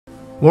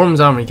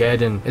Worms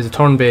Armageddon is a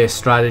turn-based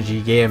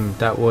strategy game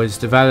that was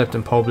developed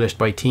and published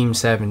by Team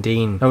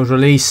 17 that was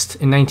released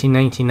in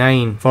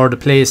 1999 for the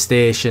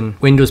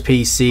PlayStation, Windows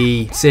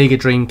PC, Sega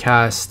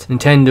Dreamcast,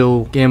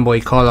 Nintendo Game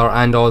Boy Color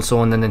and also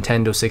on the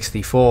Nintendo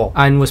 64,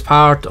 and was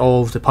part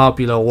of the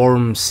popular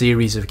Worms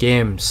series of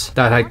games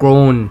that had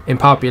grown in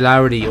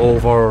popularity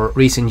over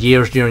recent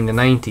years during the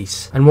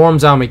 90s. And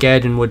Worms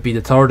Armageddon would be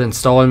the third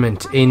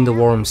installment in the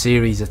Worms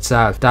series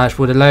itself that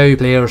would allow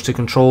players to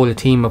control a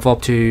team of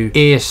up to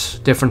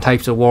 8 different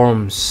types of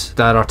worms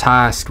that are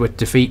tasked with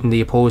defeating the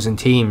opposing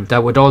team,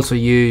 that would also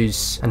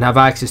use and have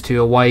access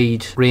to a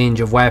wide range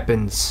of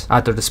weapons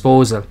at their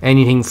disposal.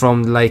 Anything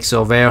from the likes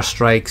of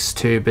airstrikes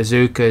to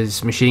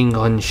bazookas, machine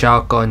guns,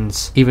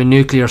 shotguns, even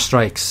nuclear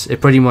strikes. It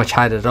pretty much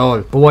had it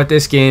all. But what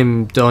this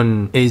game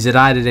done is it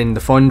added in the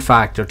fun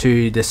factor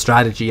to the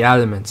strategy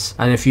elements.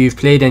 And if you've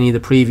played any of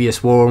the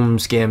previous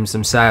Worms games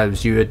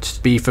themselves, you would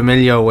be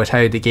familiar with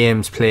how the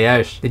games play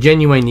out. They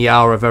genuinely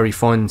are a very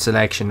fun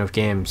selection of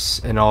games,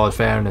 in all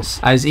fairness,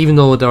 as even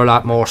though they're a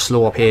lot more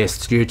slower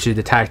paced due to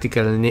the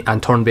tactical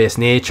and turn-based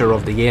nature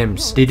of the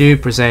games, they do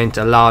present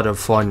a lot of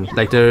fun.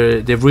 Like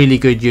they've really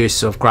good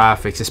use of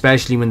graphics,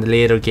 especially when the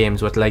later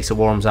games with the likes of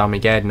Worms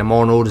Armageddon, and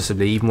more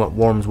noticeably even with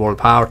Worms World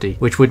Party,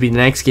 which would be the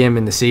next game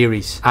in the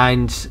series.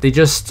 And they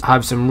just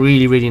have some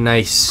really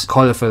nice,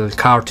 colourful,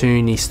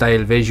 cartoony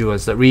style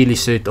visuals that really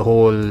suit the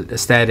whole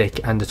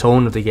aesthetic and the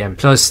tone of the game.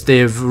 Plus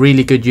they've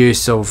really good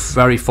use of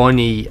very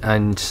funny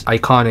and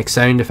iconic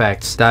sound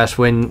effects that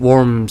when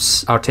worms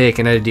are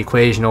taken out of the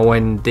equation or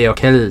when they are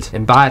killed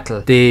in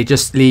battle, they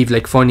just leave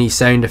like funny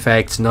sound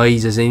effects,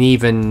 noises and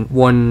even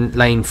one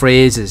line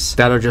phrases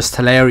that are just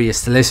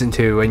hilarious to listen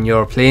to when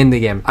you're playing the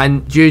game.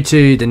 And due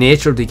to the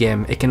nature of the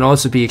game, it can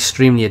also be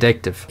extremely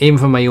addictive. Even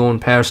from my own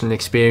personal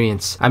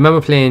experience, I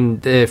remember playing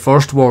the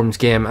first Worms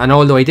game, and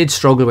although I did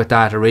struggle with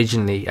that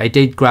originally, I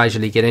did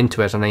gradually get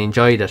into it and I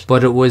enjoyed it.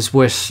 But it was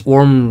with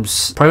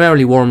Worms,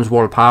 primarily Worms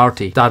World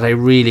Party, that I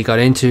really got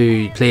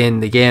into playing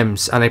the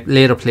games, and I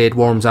later played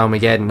Worms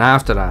Armageddon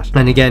after that,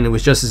 and again it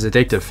was just as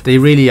addictive. They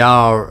really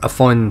are a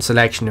fun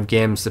selection of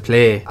games to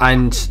play,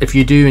 and if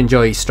you do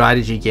enjoy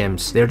strategy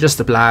games, they're just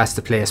a blast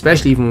to play,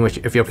 especially even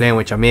if you're playing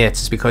with your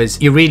mates,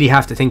 because you really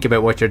have to think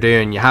about what you're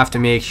doing. You have to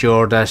make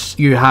sure that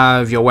you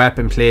have your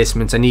weapon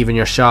placements and even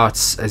your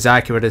shots as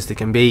accurate as they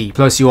can be.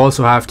 Plus you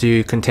also have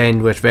to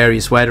contend with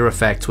various weather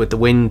effects with the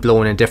wind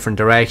blowing in different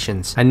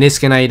directions, and this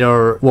can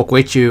either work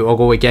with you or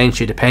go against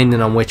you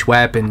depending on which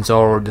weapons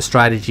or the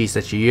strategies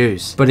that you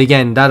use. But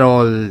again, that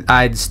all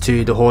adds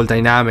to the whole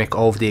dynamic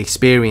of the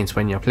experience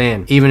when you're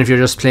playing. Even if you're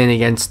just playing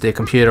against the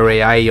computer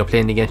AI or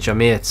playing against your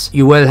mates,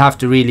 you will have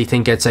to really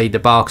think outside the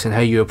box and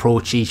how you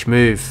approach each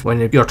move when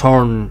your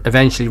turn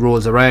eventually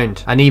rolls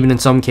around. And even in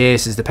some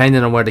cases,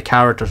 depending on where the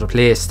characters are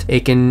placed,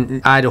 it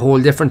can add a whole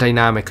different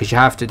dynamic, because you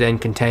have to then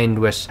contend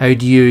with how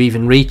do you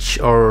even reach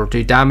or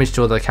do damage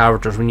to other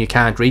characters when you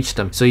can't reach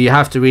them. So you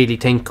have to really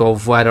think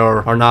of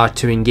whether or not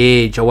to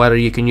engage, or whether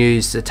you can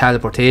use the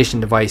teleportation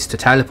device to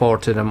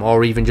teleport to them,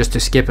 or even just to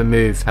skip a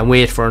move and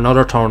wait for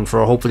another turn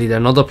for hopefully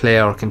another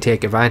player can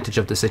take advantage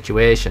of the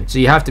situation. So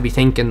you have to be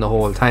thinking the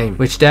whole time,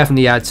 which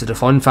definitely adds to the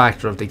fun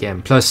factor of the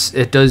game. Plus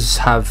it does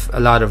have a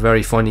lot of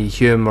very funny,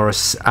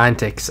 humorous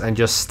antics and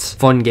just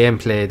fun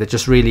gameplay that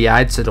just really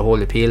adds to the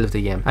whole appeal of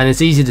the game. And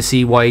it's easy to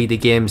see why the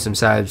games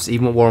themselves,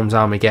 even with Worms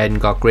Armageddon,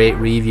 got great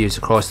reviews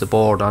across the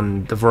board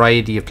on the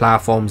variety of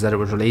platforms that it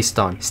was released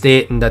on,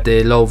 stating that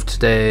they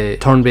loved the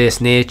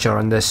turn-based nature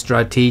and the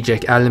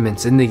strategic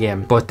elements in the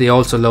game, but they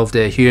also loved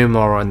the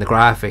humour and the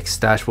graphics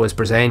that was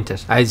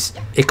presented, as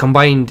it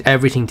combined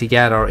everything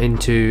together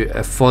into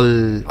a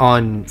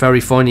full-on, very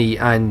funny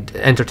and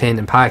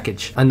entertaining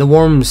package. And the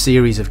Worms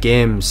series of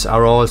games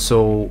are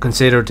also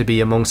considered to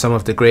be among some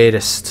of the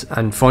greatest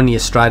and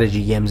funniest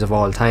strategy games of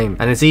all time,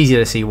 and it's easy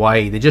to see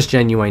why. They just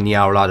genuinely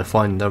are a lot of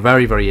fun. They're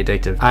very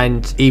addictive.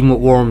 And even with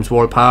Worms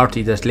World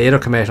Party, that later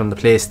came out on the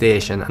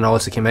PlayStation and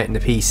also came out in the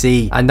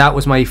PC, and that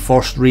was my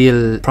first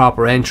real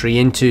proper entry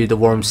into the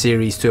Worms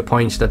series, to a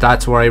point that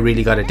that's where I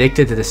really got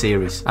addicted to the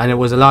series, and it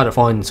was a lot of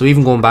fun. So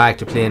even going back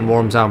to playing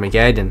Worms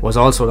Armageddon was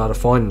also a lot of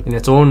fun in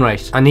its own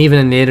right. And even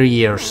in later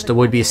years there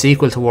would be a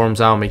sequel to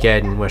Worms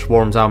Armageddon with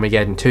Worms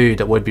Armageddon 2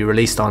 that would be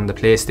released on the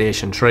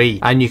PlayStation 3,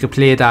 and you could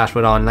play that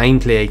with online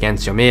play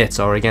against your mates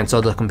or against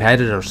other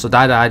competitors, so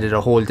that added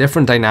a whole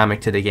different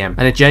dynamic to the game,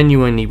 and it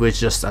genuinely was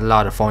just a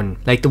lot of fun.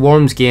 Like, the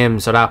Worms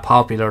games are that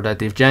popular that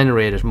they've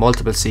generated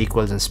multiple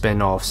sequels and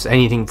spin-offs,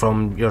 anything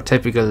from your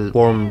typical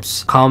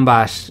Worms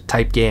combat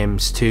type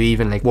games to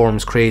even like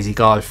Worms Crazy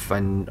Golf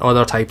and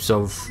other types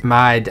of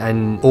mad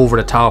and over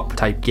the top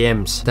type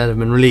games that have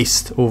been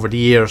released over the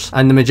years,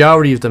 and the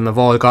majority of them have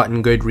all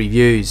gotten good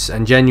reviews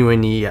and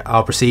genuinely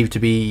are perceived to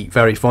be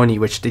very funny,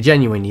 which they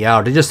genuinely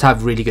are. They just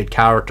have really good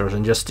characters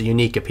and just a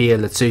unique appeal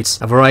that suits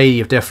a variety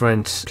of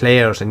different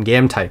players and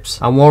game types,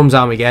 and Worms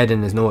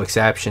Armageddon is no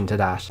exception to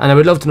that. And I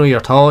would love to know your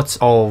thoughts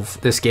of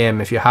this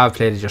game if you have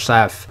played it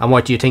yourself, and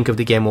what do you think of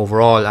the game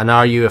overall, and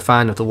are you a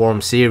fan of the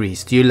Worms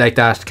series? Do you like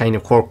that kind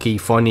of quirky,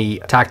 funny,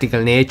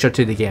 tactical nature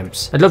to the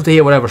games? I'd love to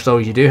hear whatever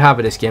stories you do have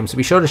of this game, so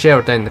be sure to share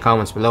it down down in the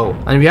comments below.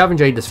 And if you have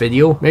enjoyed this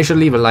video, make sure to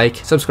leave a like,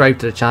 subscribe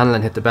to the channel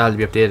and hit the bell to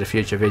be updated of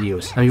future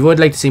videos. And if you would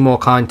like to see more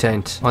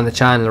content on the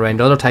channel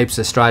around other types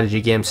of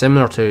strategy games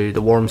similar to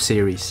the Worm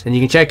series, then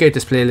you can check out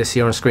this playlist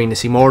here on screen to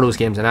see more of those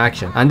games in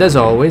action. And as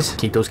always,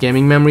 keep those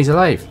gaming memories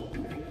alive.